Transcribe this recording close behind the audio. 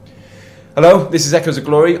Hello, this is Echoes of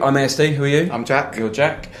Glory. I'm ASD. Who are you? I'm Jack. You're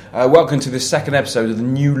Jack. Welcome to this second episode of the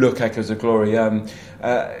new look Echoes of Glory. There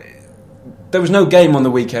was no game on the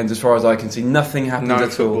weekend, as far as I can see. Nothing happened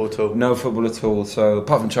at all. No football at all. So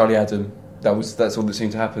apart from Charlie Adam, that's all that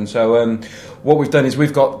seemed to happen. So what we've done is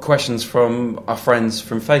we've got questions from our friends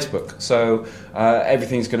from Facebook. So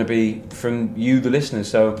everything's going to be from you, the listeners.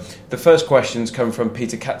 So the first questions come from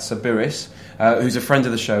Peter Katsabiris, who's a friend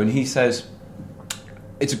of the show, and he says,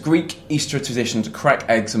 it's a Greek Easter tradition to crack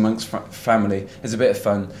eggs amongst family. It's a bit of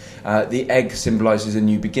fun. The egg symbolises a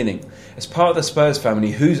new beginning. As part of the Spurs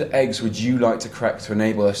family, whose eggs would you like to crack to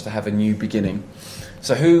enable us to have a new beginning?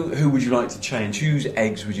 So who would you like to change? Whose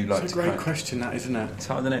eggs would you like to crack? It's a great question, that, isn't it? It's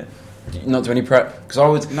hard, isn't it? Not do any prep? Because I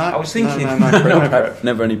was thinking... No prep.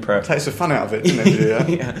 Never any prep. It takes the fun out of it, doesn't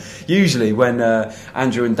it? Yeah. Usually when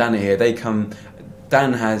Andrew and Dan are here, they come...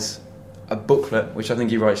 Dan has a booklet, which I think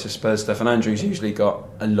he writes for Spurs stuff, and Andrew's usually got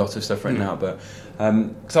a lot of stuff written out, but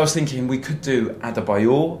because I was thinking we could do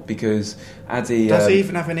Adebayor, because Addy... Does he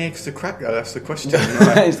even have any eggs to crack, though? That's the question.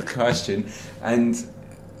 That is the question. And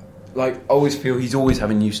I always feel he's always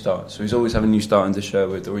having new starts, so he's always having new starting to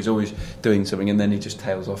Sherwood, or he's always doing something, and then he just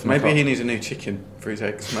tails off. Maybe he needs a new chicken for his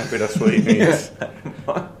eggs. Maybe that's what he needs.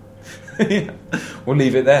 Yeah. We'll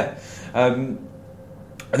leave it there.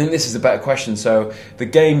 I think this is a better question. So the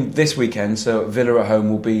game this weekend, so Villa at home,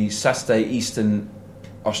 will be Saturday Eastern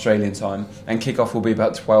Australian time, and kick-off will be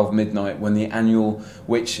about 12 midnight,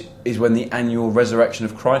 which is when the annual Resurrection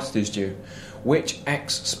of Christ is due. Which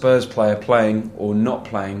ex-Spurs player playing or not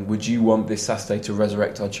playing would you want this Saturday to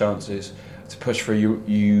resurrect our chances to push for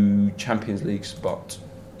a Champions League spot?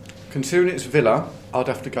 Considering it's Villa, I'd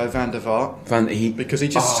have to go Van der Vaart. Because he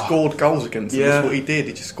just scored goals against them. That's what he did.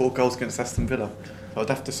 He just scored goals against Aston Villa. I'd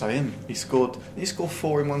have to say him. He scored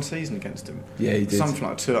 4 in one season against him. Yeah, he did. Something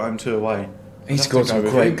like 2 at home, 2 away. He scored some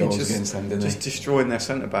great goals against them, didn't he? Just destroying their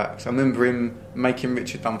centre-backs. I remember him making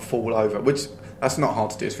Richard Dunn fall over, which, that's not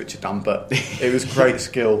hard to do, it's Richard Dunn, but it was great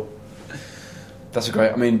skill. That's a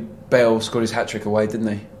great... I mean, Bale scored his hat-trick away, didn't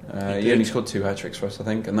he? He only scored 2 hat-tricks for us, I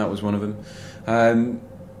think, and that was one of them.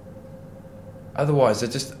 Otherwise, I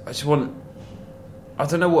just want... I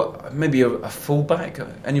don't know what... Maybe a full-back?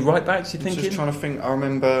 Any right-backs, you thinking? I'm just trying to think. I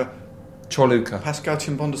remember... Chorluka. Pascal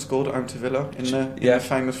Chimbonda scored at home to Villa in the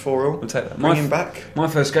famous 4-4. We'll take that. Bring him back. My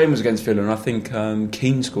first game was against Villa, and I think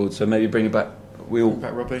Keane scored, so maybe bring it back. We'll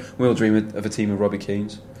dream of a team of Robbie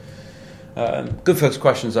Keanes. Good first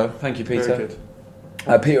questions, though. Thank you, Peter. Very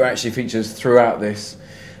good. Peter actually features throughout this.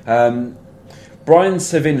 Brian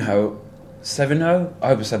Sevinho, I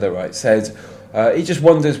hope I said that right, said he just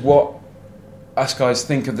wonders what us guys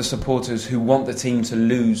think of the supporters who want the team to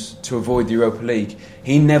lose to avoid the Europa League.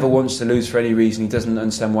 He never wants to lose for any reason. He doesn't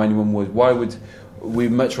understand why anyone would. Why would we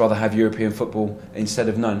much rather have European football instead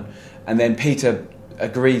of none? And then Peter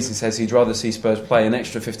agrees and says he'd rather see Spurs play an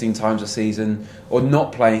extra 15 times a season, or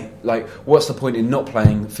not play. Like, what's the point in not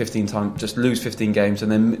playing 15 times? Just lose 15 games and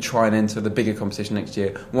then try and enter the bigger competition next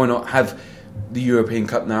year. Why not have the European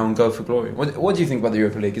Cup now and go for glory? What do you think about the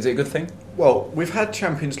Europa League? Is it a good thing? Well, we've had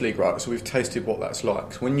Champions League, right? So we've tasted what that's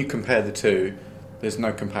like. So when you compare the two, there's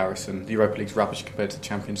no comparison. The Europa League's rubbish compared to the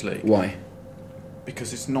Champions League. Why?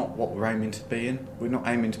 Because it's not what we're aiming to be in. We're not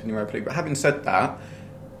aiming to be in the Europa League. But having said that,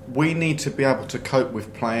 we need to be able to cope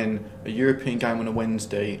with playing a European game on a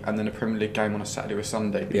Wednesday and then a Premier League game on a Saturday or a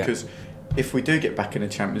Sunday. Because if we do get back in the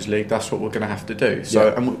Champions League, that's what we're going to have to do.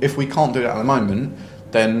 So and if we can't do that at the moment,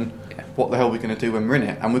 then what the hell are we going to do when we're in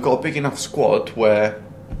it? And we've got a big enough squad where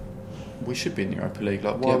we should be in the Europa League.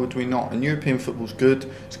 Like, why would we not? And European football's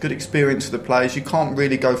good. It's a good experience for the players. You can't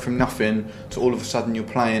really go from nothing to all of a sudden you're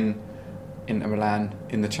playing Inter Milan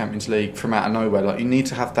in the Champions League from out of nowhere. Like, you need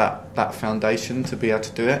to have that foundation to be able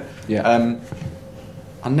to do it.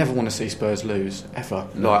 I never want to see Spurs lose ever.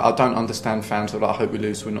 No. Like, I don't understand fans that are like, I hope we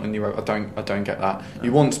lose, so we're not in the Europa. I don't get that. No.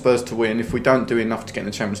 You want Spurs to win. If we don't do enough to get in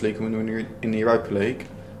the Champions League and when we're in the Europa League,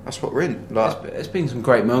 that's what we're in. Like, there's been some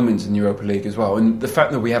great moments in the Europa League as well, and the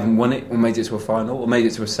fact that we haven't won it or made it to a final or made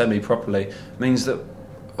it to a semi properly means that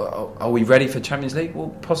are we ready for Champions League? Well,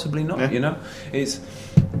 possibly not. You know, there's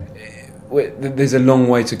a long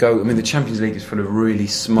way to go. I mean, the Champions League is full of really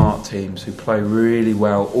smart teams who play really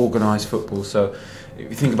well, organised football. So if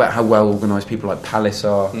you think about how well organised people like Palace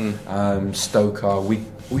are, Stoke are, we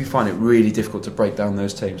find it really difficult to break down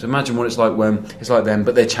those teams. Imagine what it's like when it's like them,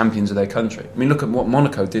 but they're champions of their country. I mean, look at what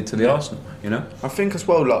Monaco did to the Arsenal, you know? I think as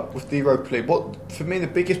well, like, with the Europa League, for me the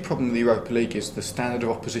biggest problem with the Europa League is the standard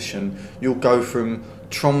of opposition. You'll go from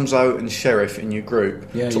Tromso and Sheriff in your group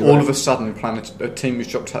to all of a sudden playing a team who's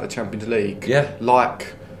dropped out of the Champions League. Yeah.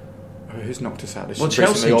 Like, Who's knocked us out this year?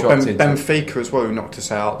 Chelsea dropped Benfica as well, who knocked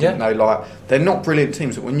us out, didn't they? Like, they're not brilliant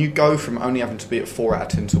teams, but when you go from only having to be at 4 out of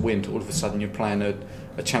 10 to win to all of a sudden you're playing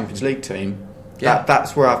a Champions League team,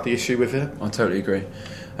 that's where I have the issue with it. I totally agree.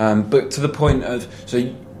 But to the point of,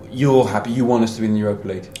 so you're happy, you want us to be in the Europa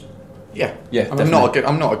League? Yeah. I'm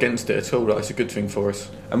not against it at all. Like, it's a good thing for us.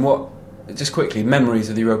 And just quickly, memories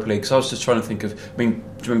of the Europa League, because I was just trying to think of, do you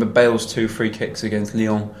remember Bale's 2 free kicks against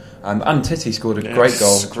Lyon? And Titi scored a great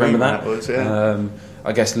goal. Do you remember that? Was,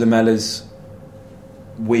 I guess Lamella's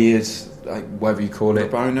weird, whatever you call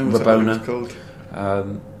it. Rabona.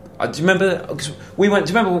 Called? Do you remember? Cause we went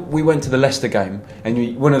to the Leicester game,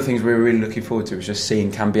 and one of the things we were really looking forward to was just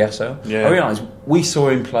seeing Cambiasso. Yeah. I realised we saw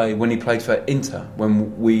him play when he played for Inter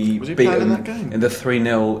when we beat him in the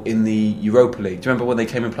 3-0 in the Europa League. Do you remember when they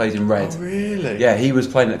came and played in red? Oh, really? Yeah, he was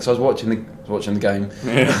playing it because I was watching the game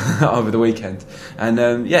over the weekend, and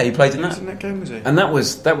he played in that. He was in that game, was he? And that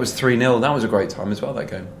was 3-0. That was a great time as well.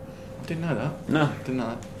 That game. I didn't know that. No, didn't know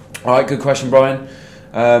that. All right, good question, Brian.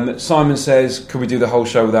 Simon says, could we do the whole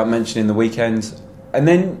show without mentioning the weekend? And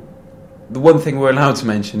then the one thing we're allowed to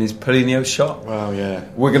mention is Paulinho's shot. Well, yeah.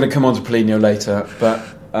 We're going to come on to Paulinho later, but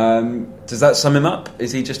does that sum him up?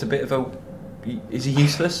 Is he just a bit of is he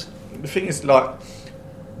useless? The thing is, like,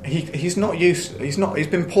 he's not used. He's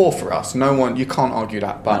been poor for us. You can't argue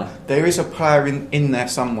that. But there is a player in there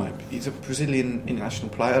somewhere. He's a Brazilian international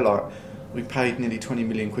player. Like, we paid nearly 20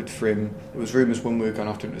 million quid for him. There was rumours when we were going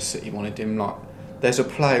after him that City wanted him. Like, there's a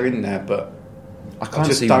player in there, but I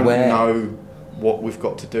just don't know what we've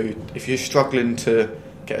got to do. If you're struggling to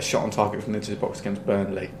get a shot on target from the edge of the box against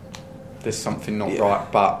Burnley, there's something not right.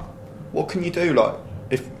 But what can you do? Like,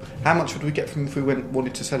 how much would we get from if we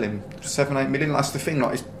wanted to sell him? 7-8 million. That's the thing.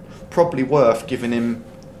 Like, it's probably worth giving him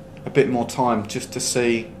a bit more time just to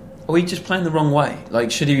see. Are we just playing the wrong way?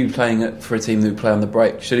 Like, should he be playing for a team that would play on the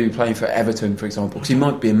break? Should he be playing for Everton, for example? Because he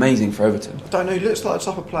might be amazing for Everton. I don't know. He looks like the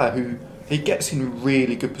type of player who. He gets in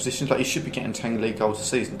really good positions. Like, he should be getting 10 league goals a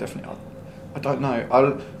season, definitely. I don't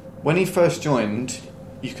know. When he first joined,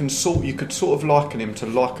 you could sort of liken him to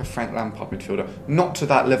like a Frank Lampard midfielder, not to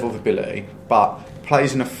that level of ability, but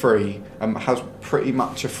plays in a free, has pretty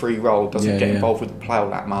much a free role, doesn't get involved with the play all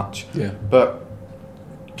that much. Yeah. But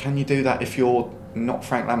can you do that if you're not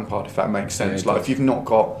Frank Lampard? If that makes sense. If you've not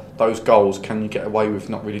got those goals, can you get away with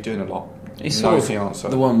not really doing a lot? He's sort of the answer.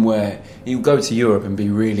 The one where he'll go to Europe and be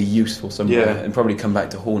really useful somewhere and probably come back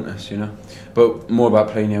to haunt us, you know. But more about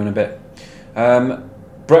Paulinho in a bit.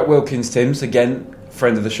 Brett Wilkins-Timms, again,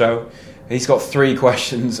 friend of the show. He's got 3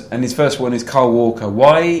 questions, and his first one is Kyle Walker.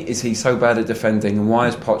 Why is he so bad at defending, and why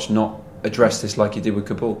has Poch not addressed this like he did with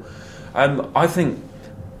Kabul? I think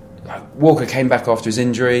Walker came back after his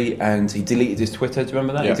injury and he deleted his Twitter. Do you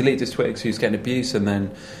remember that? Yeah. He deleted his Twitter because he was getting abuse, and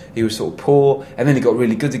then he was sort of poor, and then he got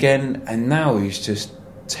really good again, and now he's just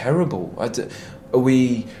terrible. Are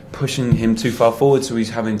we pushing him too far forward, so he's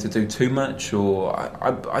having to do too much, or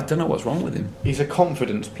I don't know what's wrong with him. He's a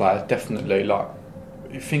confidence player, definitely. Like,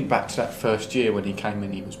 you think back to that first year when he came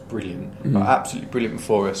in, he was brilliant, like, absolutely brilliant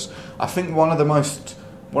for us. I think one of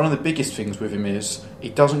the biggest things with him is he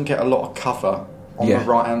doesn't get a lot of cover on the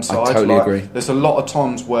right hand side. I totally agree. There's a lot of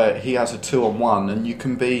times where he has a 2-on-1, and you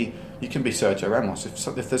can be Sergio Ramos.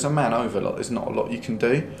 If there's a man over, like, there's not a lot you can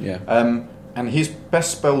do. Yeah. And his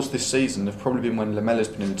best spells this season have probably been when Lamella's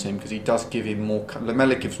been in the team, because he does give him more.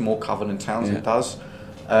 Lamella gives more cover than Townsend does.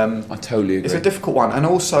 I totally agree. It's a difficult one, and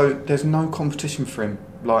also there's no competition for him.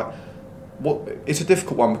 Like, it's a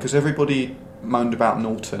difficult one because everybody moaned about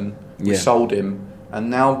Norton. We sold him, and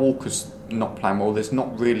now Walker's not playing well. There's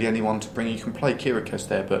not really anyone to bring. You can play Kyrgios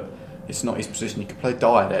there, but it's not his position. You can play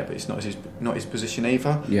Dyer there, but it's not his position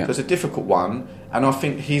either. Yeah. So it's a difficult one, and I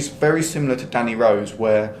think he's very similar to Danny Rose,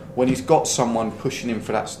 where when he's got someone pushing him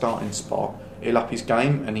for that starting spot, he'll up his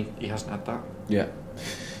game, and he hasn't had that. Yeah.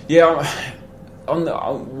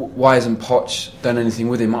 Why hasn't Poch done anything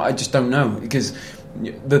with him? I just don't know, because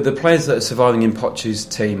the players that are surviving in Poch's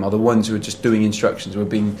team are the ones who are just doing instructions.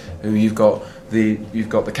 You've got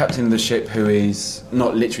the captain of the ship, who is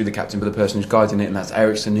not literally the captain, but the person who's guiding it, and that's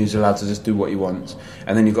Eriksen, who's allowed to just do what he wants.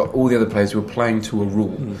 And then you've got all the other players who are playing to a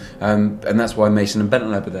rule, and that's why Mason and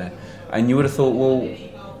Bentaleb are there. And you would have thought, well,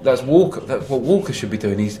 that's Walker. That's what Walker should be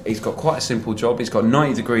doing. He's got quite a simple job. He's got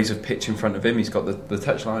 90 degrees of pitch in front of him. He's got the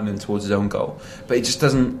touchline and towards his own goal, but he just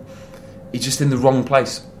doesn't. He's just in the wrong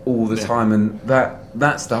place all the time, and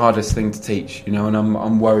that's the hardest thing to teach, you know. And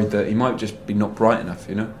I'm worried that he might just be not bright enough,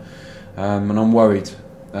 you know. And I'm worried.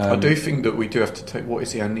 I do think that we do have to take. What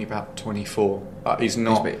is he? Only about 24. He's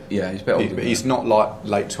not. He's a bit older. But he's not like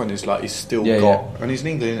late 20s. Like, he's still got. And he's an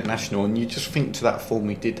England international, and you just think to that form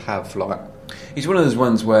he did have. Like, he's one of those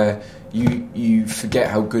ones where you forget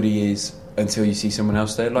how good he is until you see someone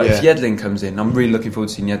else there. Like if Yedlin comes in, I'm really looking forward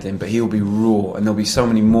to seeing Yedlin, but he'll be raw, and there'll be so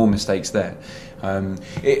many more mistakes there.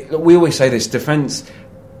 We always say this: defence,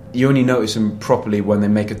 you only notice them properly when they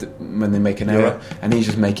make an error, and he's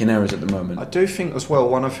just making errors at the moment. I do think as well.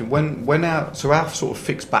 One other thing, when our sort of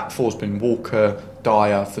fixed back four's been Walker,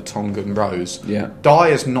 Dyer, Vertonghen, Rose. Yeah,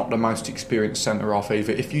 Dyer's not the most experienced centre half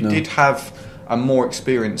either. If you did have a more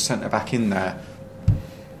experienced centre back in there,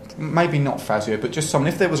 maybe not Fazio, but just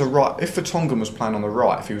someone. If Vertonghen was playing on the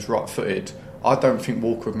right, if he was right footed, I don't think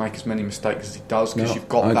Walker would make as many mistakes as he does, because you've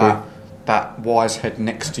got that wise head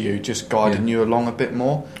next to you just guiding you along a bit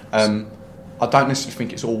more. I don't necessarily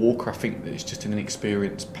think it's all Walker. I think that it's just an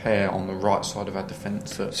inexperienced pair on the right side of our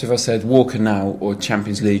defence. So if I said Walker now or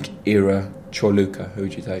Champions League era Chorluka, who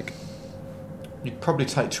would you take? You'd probably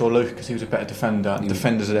take Chorluka because he was a better defender.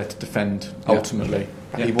 Defenders are there to defend, ultimately.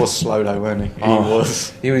 Yeah. He was slow though, wasn't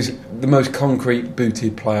he? He was the most concrete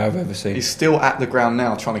booted player I've ever seen. He's still at the ground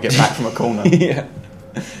now trying to get back from a corner. Yeah.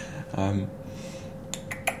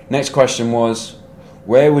 Next question was,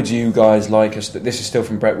 where would you guys like us... This is still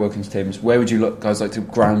from Brett Wilkins-Timms. Where would you guys like to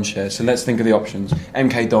ground share? So let's think of the options.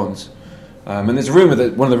 MK Dons. And there's a rumour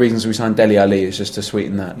that one of the reasons we signed Dele Alli is just to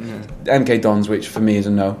sweeten that. Yeah. MK Dons, which for me is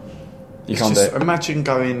a no. You can't do it. Imagine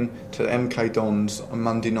going to MK Dons on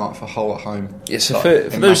Monday night for Hull at home. Yeah, so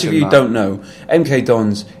for those of you who don't know, MK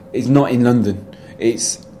Dons is not in London.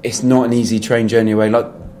 It's not an easy train journey away.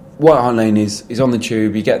 Like White Hart Lane is on the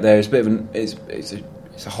tube. You get there. It's a bit of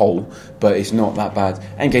it's a hole, but it's not that bad.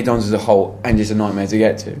 MK Dons is a hole, and it's a nightmare to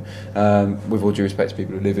get to. With all due respect to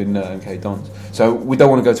people who live in MK Dons, so we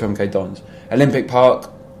don't want to go to MK Dons. Olympic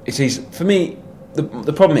Park. It's easy for me.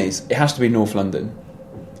 The problem is it has to be North London.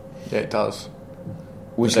 Yeah, it does.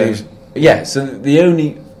 Which is so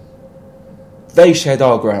they shared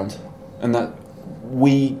our ground, and that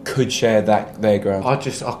we could share their ground. I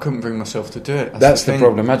couldn't bring myself to do it. That's the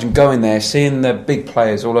problem. Imagine going there, seeing the big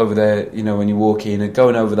players all over there. You know, when you walk in and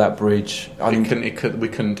going over that bridge. We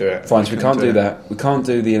couldn't do it. Fine, so we can't do that. We can't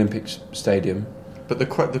do the Olympic Stadium. But the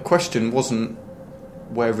question wasn't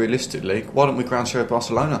where realistically. Why don't we ground share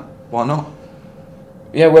Barcelona? Why not?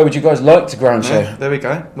 Yeah, where would you guys like to ground share? There we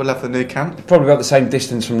go. We'll have the new camp. Probably about the same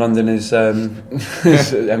distance from London as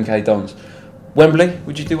MK Dons. Wembley?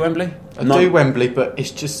 Would you do Wembley? I'd do Wembley, but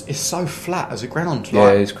it's so flat as a ground.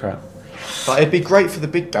 Yeah, it's crap. Like, it'd be great for the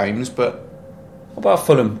big games, but... What about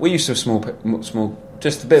Fulham? We used to have small,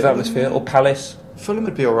 just a bit of atmosphere. Or Palace. Fulham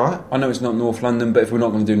would be alright. I know it's not North London, but if we're not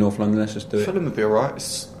going to do North London, let's just do it. Fulham would be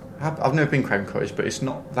alright. I've never been Craven Cottage, but it's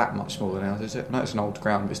not that much smaller than ours, is it? No, it's an old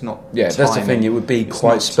ground, but it's not tiny. That's the thing, it would be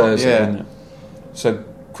quite Spurs, wouldn't it? So,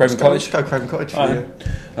 Craven Cottage? Let's go Craven Cottage for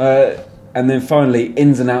you. And then finally,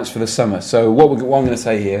 ins and outs for the summer. So what I'm going to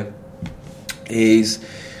say here is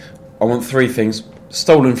I want three things.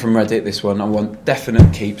 Stolen from Reddit, this one. I want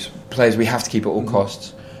definite keeps, players we have to keep at all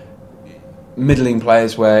costs. Middling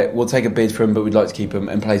players where we'll take a bid for them, but we'd like to keep them,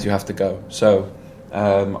 and players who have to go. So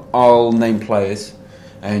I'll name players,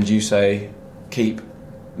 and you say keep,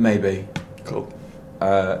 maybe. Cool.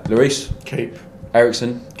 Lloris? Keep.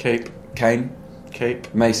 Ericsson? Keep. Kane?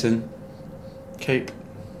 Keep. Mason? Keep.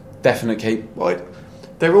 Definite keep. Right.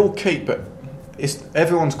 They're all keep, but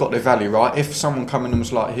everyone's got their value, right? If someone come in and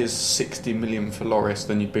was like, here's 60 million for Lloris,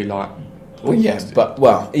 then you'd be like... Well, yeah,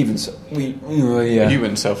 but, even so... You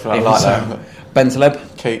wouldn't sell for that even like so. that.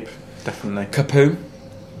 Bentaleb? Keep, definitely. Capoue?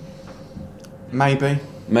 Maybe.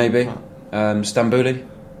 Stambouli?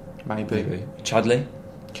 Maybe. Chadley?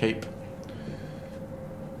 Keep.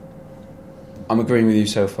 I'm agreeing with you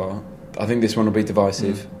so far. I think this one will be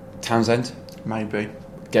divisive. Townsend? Maybe.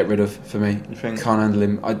 Get rid of, for me. You think? Can't handle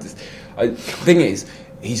him. The thing is,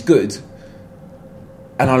 he's good,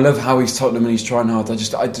 and I love how he's Tottenham and he's trying hard. I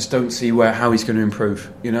just don't see how he's going to improve.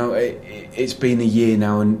 You know, it's been a year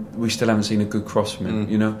now and we still haven't seen a good cross from him.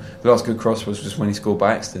 You know, the last good cross was just when he scored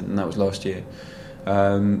by accident, and that was last year.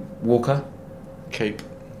 Walker? Keep.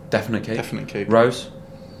 Definite keep. Definite keep. Rose?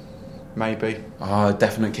 Maybe.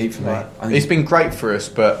 Definite keep for me. He's been great for us,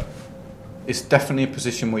 but it's definitely a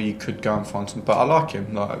position where you could go and find some. But I like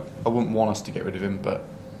him. Like, I wouldn't want us to get rid of him, but...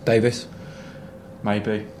 Davis?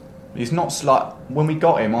 Maybe. He's not... Like, when we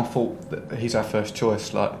got him, I thought that he's our first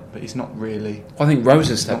choice, like, but he's not really... I think Rose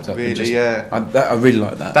has stepped up. Really, yeah. I really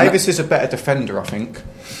like that. Davis is a better defender, I think.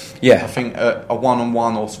 Yeah. I think a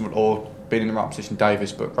one-on-one or being in the right position,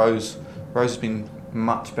 Davis, but Rose has been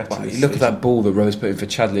much better. Well, you look at that ball that Rose put in for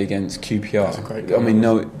Chadley against QPR. That's a great goal. I mean,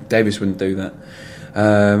 no, Davis wouldn't do that.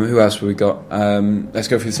 Who else have we got? Let's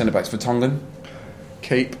go through the centre backs. Vertonghen?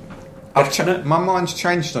 Keep. My mind's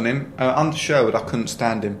changed on him. Under Sherwood, I couldn't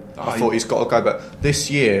stand him. I thought he's got to go. But this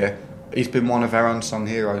year, he's been one of our unsung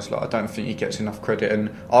heroes. Like, I don't think he gets enough credit, and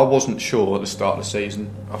I wasn't sure at the start of the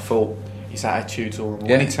season. I thought his attitude's all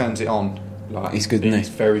when he turns it on, like, he's good. He's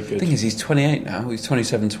very good. The thing is, he's 28 now. He's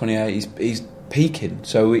 27, 28. He's peaking.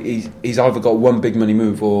 So he's either got one big money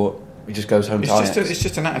move or he just goes home. It's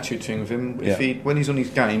just an attitude thing with him. When he's on his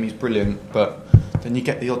game, he's brilliant. But then you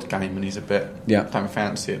get the odd game and he's a bit. Don't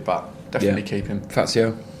fancy it, but definitely keep him.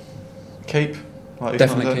 Fazio. Keep. Like,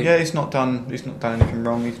 Definitely keep. Yeah, he's not done anything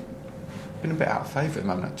wrong. He's been a bit out of favour at the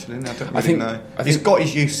moment, actually. I don't really know. He's got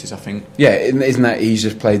his uses, I think. Yeah, isn't that he's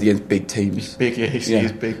just played against big teams? He's big,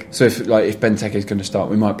 he's big. So if Benteke's going to start,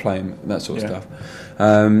 we might play him, that sort of stuff.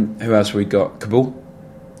 Who else have we got? Kabul,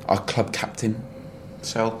 our club captain.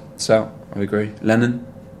 Sell, I agree. Lennon.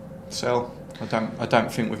 Sell. I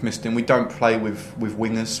don't think we've missed him. We don't play with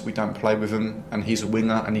wingers. We don't play with him, and he's a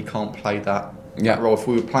winger, and he can't play that. Yeah. Well, if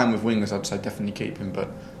we were playing with wingers, I'd say definitely keep him, but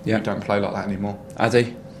we don't play like that anymore.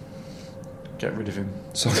 Addy. Get rid of him.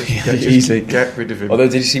 Sorry, easy. Get rid of him. Although,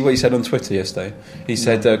 did you see what he said on Twitter yesterday? He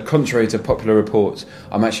said, contrary to popular reports,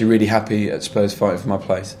 I'm actually really happy at Spurs fighting for my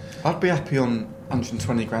place. I'd be happy on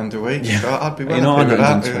 120 grand a week. Yeah. I'd be well happy with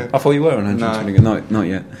that. Yeah. I thought you were on 120. No, not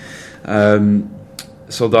yet.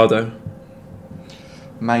 Soldado.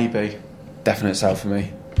 Maybe. Definite sell for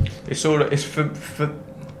me. It's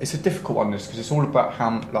a difficult one, this, because it's all about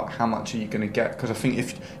how much are you going to get. Because I think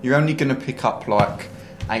if you're only going to pick up like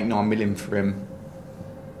 8-9 million for him,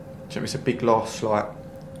 it's a big loss. Like,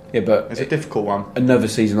 yeah, but it's a difficult one. Another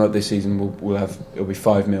season like this season, it'll be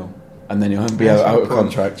 5 mil, and then he'll be out of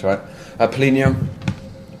contract, right? Polino.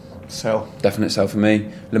 Sell. Definite sell for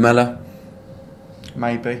me. Lamela.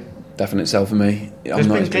 Maybe. Definite sell for me. There's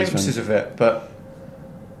been glimpses of it, but.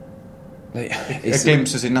 A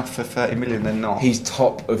glimpse is enough for 30 million, then not. He's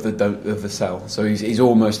top of the sell, so he's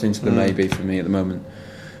almost into the maybe for me at the moment.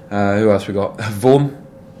 Who else we got? Vaughan.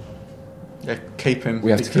 Yeah, keep him.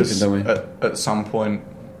 We have to keep him, don't we? At some point,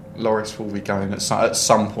 Loris will be going. At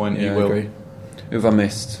some point, he will. I agree. Who have I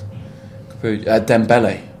missed?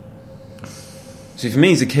 Dembele. See, for me,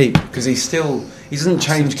 he's a keep because he doesn't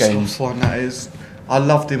change games. One that is. I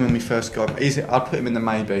loved him when we first got him. I'd put him in the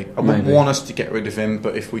maybe. I wouldn't want us to get rid of him,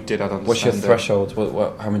 but if we did, I'd understand. What's your threshold?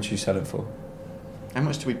 How much are you selling for? How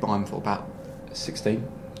much do we buy him for? About 16.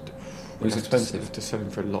 It was expensive. To sell him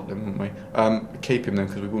for a lot, then, wouldn't we? Keep him then,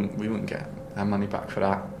 because we wouldn't get our money back for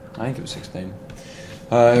that. I think it was 16.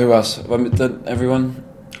 Who else? Everyone?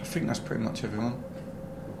 I think that's pretty much everyone.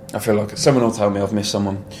 I feel like someone will tell me I've missed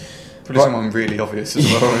someone. Probably someone really obvious as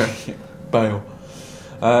well. Bale.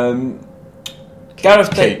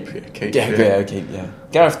 Gareth keep.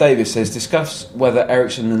 Gareth Davis says, discuss whether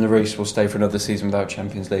Ericsson and Lloris will stay for another season without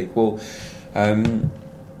Champions League. Well,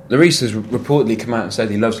 Lloris has reportedly come out and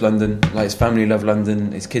said he loves London, like his family love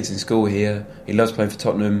London, his kids in school here, he loves playing for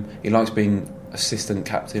Tottenham, he likes being assistant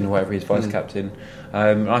captain or whatever he's vice captain.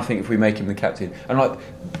 I think if we make him the captain, and like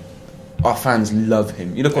our fans love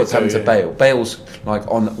him. You look what's happened to Bale. Bale's like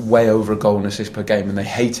on way over a goal and assist per game, and they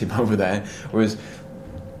hate him over there. Whereas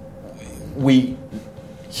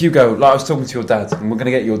Hugo, like I was talking to your dad, and we're going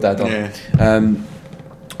to get your dad on. Yeah.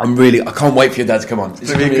 I can't wait for your dad to come on.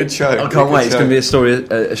 It's going to be a good show. I can't wait. It's going to be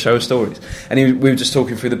a show of stories. And we were just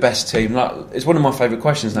talking through the best team. Like, it's one of my favourite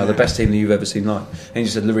questions now. The best team that you've ever seen live. And he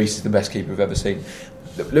just said Lloris is the best keeper we've ever seen.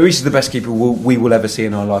 Lloris is the best keeper we will ever see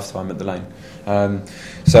in our lifetime at the Lane.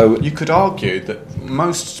 So you could argue that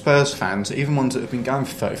most Spurs fans, even ones that have been going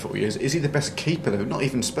for 30-40 years, is he the best keeper? Not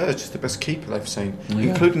even Spurs, just the best keeper they've seen,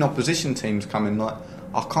 including opposition teams coming. Like,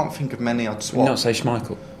 I can't think of many I'd swap. Did not say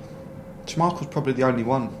Schmeichel? Schmeichel's probably the only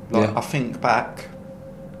one. I think back,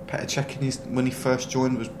 Petr Cech when he first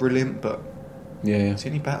joined was brilliant, but is he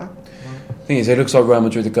any better? The thing is, it looks like Real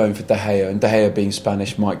Madrid are going for De Gea, and De Gea being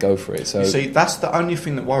Spanish might go for it. So you see, that's the only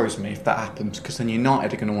thing that worries me if that happens, because then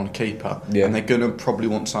United are going to want a keeper, and they're going to probably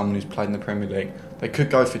want someone who's played in the Premier League. They could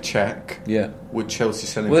go for Cech. Yeah. Would Chelsea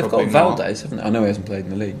sell him? Well, they've got Valdez, haven't they? I know he hasn't played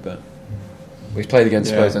in the league, but he's played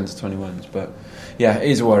against Spurs under 21s. But yeah, it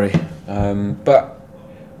is a worry. But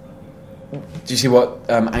do you see what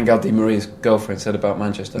Angel Di Maria's girlfriend said about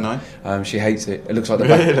Manchester? No. She hates it. It looks like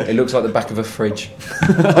the back of a fridge.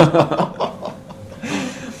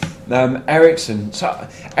 Ericsson. So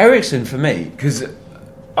Ericsson for me, because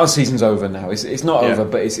our season's over now. It's not over,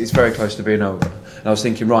 but it's very close to being over. And I was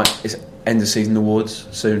thinking, right, it's end of season awards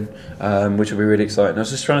soon, which will be really exciting. I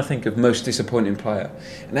was just trying to think of most disappointing player,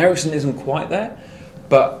 and Ericsson isn't quite there.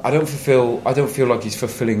 But I don't feel like he's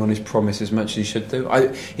fulfilling on his promise as much as he should do.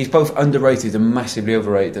 He's both underrated and massively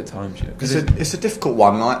overrated at times. It's a difficult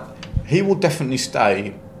one. Like, he will definitely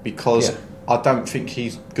stay because I don't think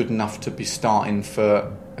he's good enough to be starting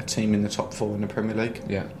for a team in the top 4 in the Premier League.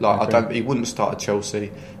 Yeah, he wouldn't start at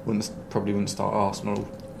Chelsea. Probably wouldn't start Arsenal,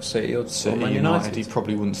 City or Man United. He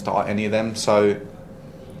probably wouldn't start any of them. So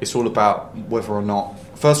it's all about whether or not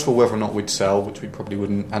we'd sell, which we probably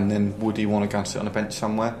wouldn't, and then would he want to go and sit on a bench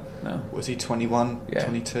somewhere? No. Was he 21,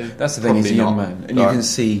 22? That's the thing, he's a young man. And you can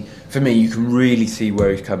see, for me, you can really see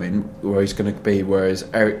where he's coming, where he's going to be, whereas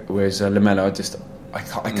Lamela,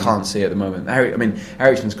 I can't see at the moment.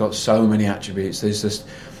 Eriksen's got so many attributes. There's just,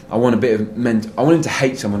 I want him to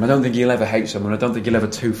hate someone. I don't think he'll ever hate someone. I don't think he'll ever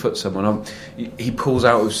 2-foot someone. He pulls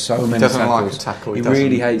out of so many tackles. He doesn't like a tackle. He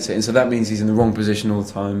really hates it, and so that means he's in the wrong position all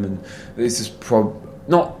the time. And this is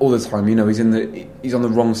not all the time. He's on the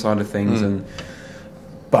wrong side of things,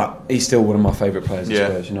 but he's still one of my favourite players at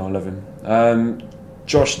Spurs. I love him.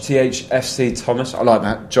 Josh THFC Thomas. I like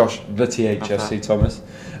that. Josh the THFC Thomas.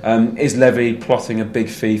 Is Levy plotting a big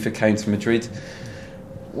fee for Kane to Madrid?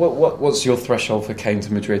 What's your threshold for Kane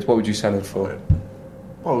to Madrid? What would you sell him for?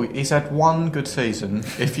 Well, he's had one good season.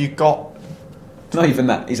 If you got... Not even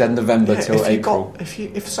that. He's had November till April.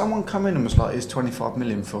 If someone come in and was like, here's 25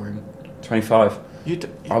 million for him... 25?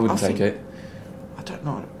 I wouldn't take it. I don't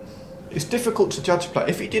know. It's difficult to judge a player.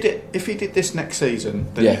 If he did this next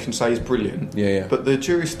season, then you can say he's brilliant. Yeah. But the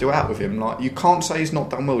jury's still out with him. Like, you can't say he's not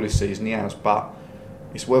done well this season. He has, but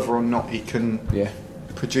it's whether or not he can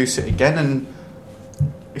produce it again. And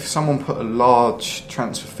if someone put a large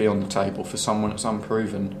transfer fee on the table for someone that's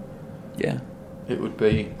unproven, it would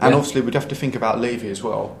be. And obviously, we'd have to think about Levy as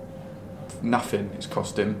well. Nothing it's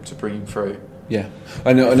cost him to bring him through. Yeah,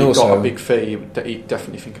 and also got a big fee, he'd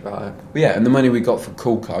definitely think about it. Yeah, and the money we got for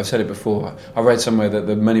Kulka, I've said it before. I read somewhere that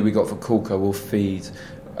the money we got for Kulka will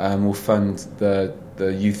fund the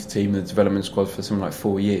youth team, the development squad for something like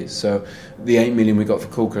 4 years. So the 8 million we got for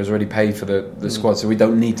Kulka has already paid for the squad, so we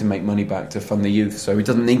don't need to make money back to fund the youth. So he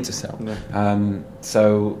doesn't need to sell. No.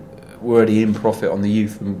 So we're already in profit on the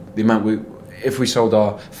youth, and the amount if we sold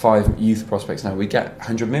our 5 youth prospects now, we get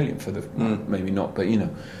 100 million for the maybe not, but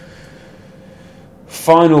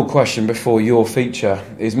Final question before your feature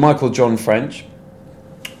is Michael John French.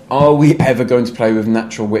 Are we ever going to play with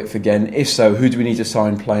natural width again? If so, who do we need to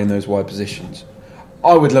sign playing those wide positions?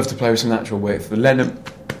 I would love to play with some natural width. The Lennon,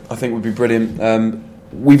 I think, would be brilliant.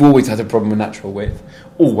 We've always had a problem with natural width.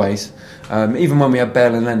 Always. Even when we had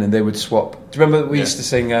Bale and Lennon, they would swap. Do you remember we used to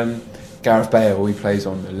sing Gareth Bale, he plays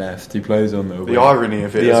on the left, he plays on the width. The irony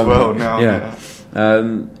of it as well now. Yeah.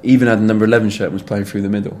 Even had a number 11 shirt and was playing through the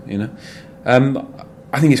middle,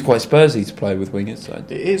 I think it's quite Spursy to play with wingers.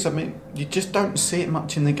 It is. I mean, you just don't see it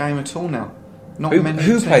much in the game at all now.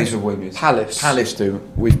 Who plays with wingers? Palace do,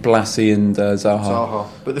 with Blassie and Zaha.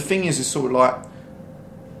 But the thing is, it's sort of like...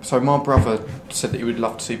 So my brother said that he would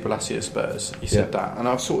love to see Blassie at Spurs. He said that. And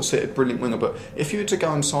I sort of see it a brilliant winger. But if you were to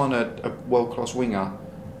go and sign a world-class winger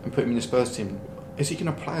and put him in the Spurs team, is he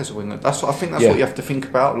going to play as a winger? I think that's what you have to think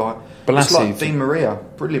about. Like, Blassie, it's like Di Maria,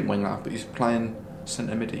 brilliant winger, but he's playing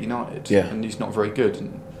centre mid at United, and he's not very good,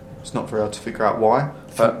 and it's not very hard to figure out why.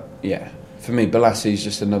 But for me, Balassi's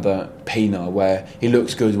just another Pienaar where he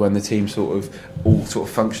looks good when the team's all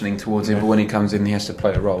functioning towards him, but when he comes in, he has to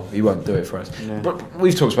play a role. He won't do it for us. But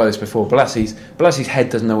we've talked about this before. Balassi's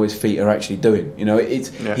head doesn't know what his feet are actually doing.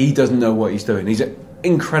 He doesn't know what he's doing. He's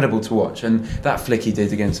incredible to watch, and that flick he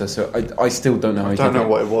did against us, so I still don't know. I don't know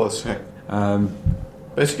what it was. But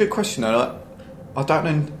it's a good question though.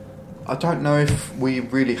 I don't know if we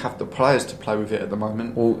really have the players to play with it at the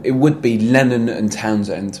moment. Well, it would be Lennon and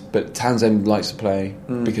Townsend, but Townsend likes to play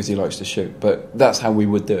because he likes to shoot. But that's how we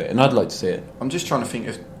would do it, and I'd like to see it. I'm just trying to think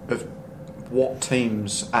of what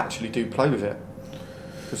teams actually do play with it.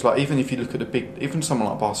 Because even if you look at even someone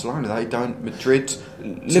like Barcelona, they don't. Madrid,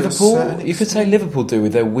 Liverpool. You could say Liverpool do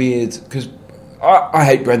with their weird. Because I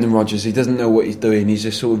hate Brendan Rodgers. He doesn't know what he's doing. He's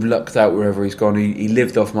just sort of lucked out wherever he's gone. He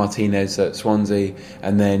lived off Martinez at Swansea,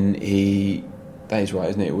 and then that is right,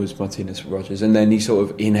 isn't it? It was Martinez for Rodgers, and then he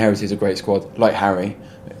inherited a great squad like Harry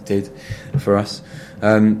did for us.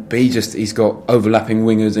 But he's got overlapping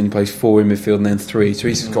wingers, and he plays 4 in midfield and then 3. So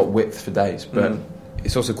he's just got width for days. But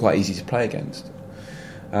it's also quite easy to play against.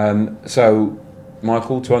 So,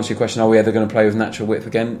 Michael, to answer your question, are we ever going to play with natural width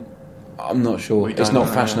again? I'm not sure. It's not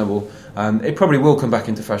fashionable. It probably will come back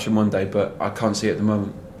into fashion one day, but I can't see it at the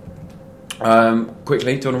moment.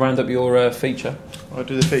 Quickly, do you want to round up your feature? I'll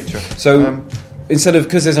do the feature. So,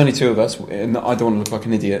 because there's only 2 of us, and I don't want to look like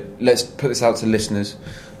an idiot, let's put this out to listeners.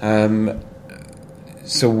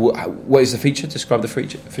 So, what is the feature? Describe the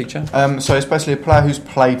feature. So, it's basically a player who's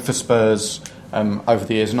played for Spurs over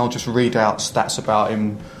the years, and I'll just read out stats about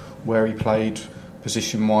him, where he played,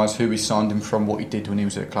 position-wise, who we signed him from, what he did when he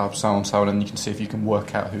was at the club, so on and so on, and you can see if you can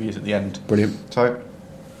work out who he is at the end. Brilliant. So,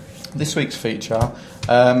 This week's feature,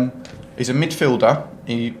 he's a midfielder.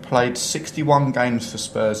 He played 61 games for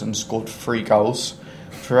Spurs and scored 3 goals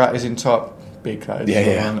throughout his entire... Big code.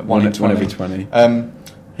 One every 20.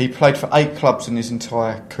 He played for 8 clubs in his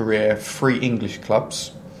entire career, 3 English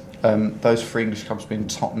clubs. Those 3 English clubs being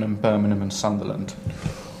Tottenham, Birmingham and Sunderland.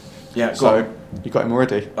 Yeah, so you got him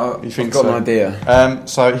already? You think I've got an idea.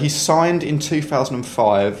 So he signed in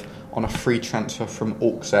 2005 on a free transfer from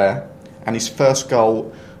Auxerre, and his first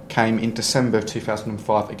goal came in December of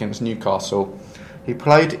 2005 against Newcastle. He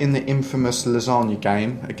played in the infamous Lasagna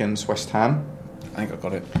game against West Ham. I think I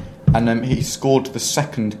got it. And then he scored the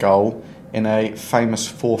second goal in a famous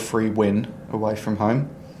 4-3 win away from home.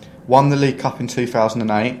 Won the League Cup in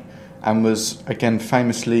 2008 and was again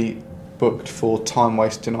famously booked for time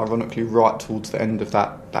wasting, ironically, right towards the end of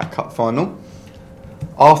that cup final.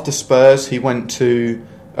 After Spurs, he went to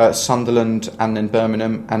Sunderland and then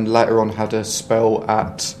Birmingham, and later on had a spell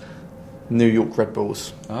at New York Red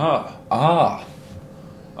Bulls. So I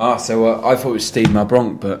thought it was Steve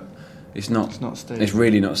Malbronk, but it's not. It's not Steve. It's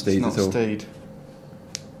really not Steve at all. It's not Steve.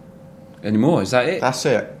 Anymore? Is that it? That's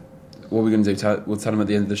it. What are we going to do? We'll tell them at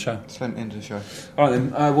the end of the show. It's at the end of the show. All right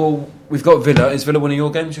then. Well, we've got Villa. Is Villa one of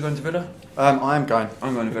your games? You're going to Villa? I am going.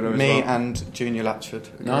 I'm going to Villa as well. Me and Junior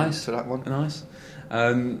Latchford. Nice. To that one. Nice.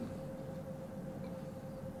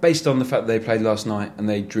 Based on the fact that they played last night and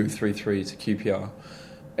they drew 3-3 to QPR,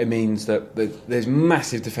 it means that there's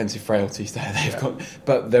massive defensive frailties there they've got,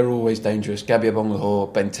 but they're always dangerous. Gabby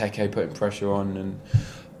Abonglahor, Benteke putting pressure on, and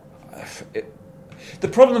the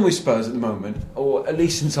problem with Spurs at the moment, or at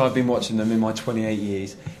least since I've been watching them in my 28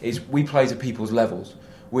 years, is we play to people's levels.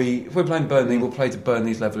 If we're playing Burnley, we'll play to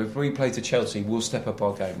Burnley's level. If we play to Chelsea, we'll step up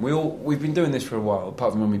our game. We've been doing this for a while,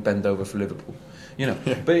 apart from when we bend over for Liverpool.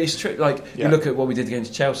 But it's true. You look at what we did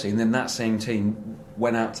against Chelsea, and then that same team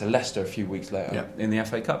went out to Leicester a few weeks later in the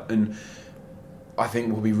FA Cup, and I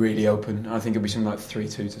think we'll be really open. I think it'll be something like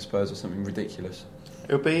 3-2 to Spurs or something ridiculous.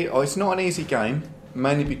 It'll be. It's not an easy game,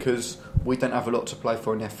 mainly because we don't have a lot to play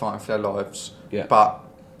for, and they're fighting for their lives. Yeah. But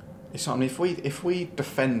it's something. If we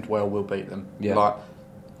defend well, we'll beat them. Yeah. Like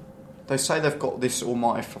they say, they've got this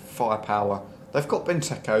almighty firepower. They've got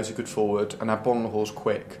Benteke, who's a good forward, and Abonglahor's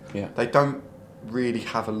quick. Yeah. They don't really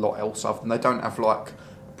have a lot else other than they don't have like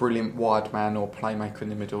brilliant wide man or playmaker in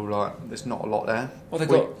the middle. Like there's not a lot there. Well, they've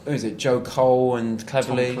got who is it? Joe Cole and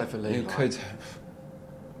Cleverley. Who could?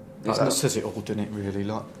 That says it all, doesn't it? Really,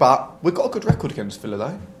 but we've got a good record against Villa,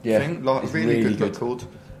 though. Yeah, I think, really good record.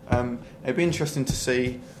 It'd be interesting to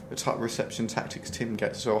see the type of reception tactics Tim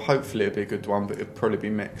gets. So hopefully it'll be a good one, but it'll probably be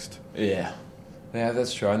mixed. Yeah,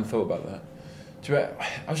 that's true. I hadn't thought about that.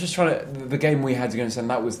 I was just trying to... The game we had against them,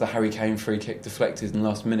 that was the Harry Kane free kick deflected in the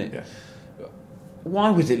last minute. Yeah. Why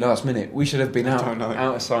was it last minute? We should have been out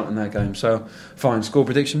of sight in that game. So, fine. Score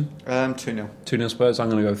prediction? 2-0. 2-0 Spurs. I'm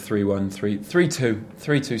going to go 3-1, 3-2.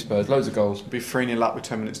 3-2 Spurs. Loads of goals. It'll be 3-0 up with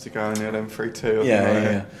 10 minutes to go and then 3-2.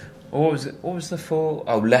 Yeah. What was it? What was the 4?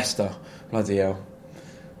 Oh, Leicester. Bloody hell.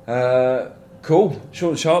 Cool.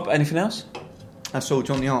 Short and sharp. Anything else? That's all.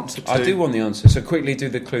 Do you want the answer to... I do want the answer, so quickly do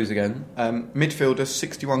the clues again. Midfielder,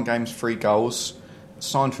 61 games, 3 goals,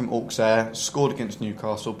 signed from Auxerre, scored against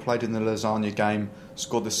Newcastle, played in the Lasagna game,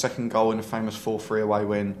 scored the second goal in a famous 4-3 away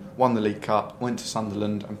win, won the League Cup, went to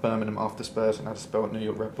Sunderland and Birmingham after Spurs and had a spell at New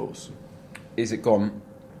York Red Bulls. Is it gone?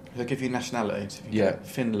 They'll give you nationality.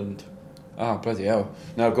 Finland. Oh, bloody hell.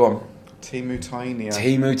 No, go on. Teemu Tainio.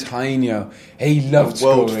 He loved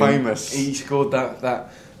scoring. World famous. He scored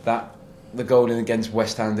the goal in against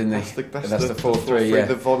West Ham, didn't he? That's the 4-3, yeah.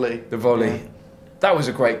 The volley. Yeah. That was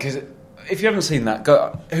a great... Because if you haven't seen that,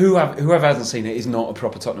 whoever hasn't seen it is not a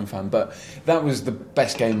proper Tottenham fan, but that was the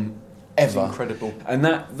best game ever. It's incredible. And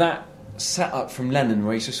that set up from Lennon,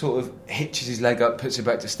 where he just sort of hitches his leg up, puts it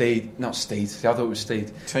back to Steed. Not Steed. I thought it was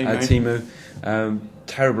Steed. Teemu.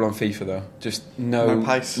 Terrible on FIFA, though. Just no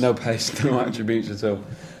pace, no attributes at all.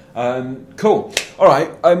 Cool. All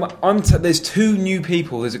right. There's 2 new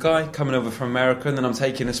people. There's a guy coming over from America, and then I'm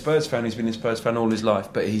taking a Spurs fan who's been a Spurs fan all his life,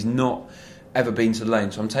 but he's not ever been to the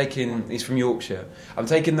Lane. So he's from Yorkshire. I'm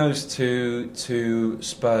taking those to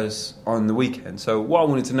Spurs on the weekend. So what I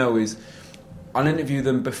wanted to know is, I'll interview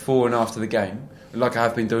them before and after the game, like I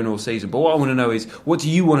have been doing all season. But what I want to know is, what do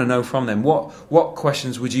you want to know from them? What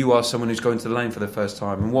questions would you ask someone who's going to the Lane for the first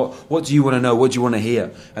time? And what do you want to know? What do you want to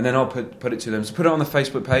hear? And then I'll put it to them. So put it on the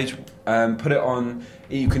Facebook page. Put it on...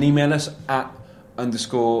 You can email us at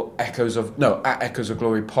echoes of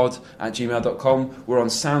glory pod @gmail.com. We're on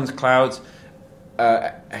SoundCloud,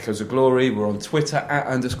 Echoes of Glory. We're on Twitter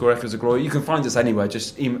 @_Echoes of Glory. You can find us anywhere.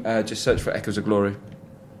 Just search for Echoes of Glory.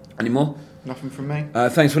 Any more? Nothing from me.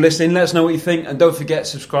 Thanks for listening. Let us know what you think, and don't forget,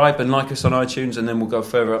 subscribe and like us on iTunes, and then we'll go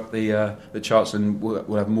further up the charts, and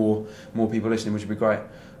we'll have more people listening, which would be great.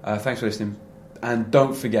 Thanks for listening, and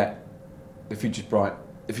don't forget, the future's bright.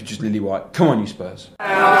 The future's lily white. Come on, you Spurs! If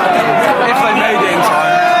they made it in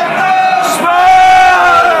time,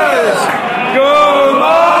 Spurs!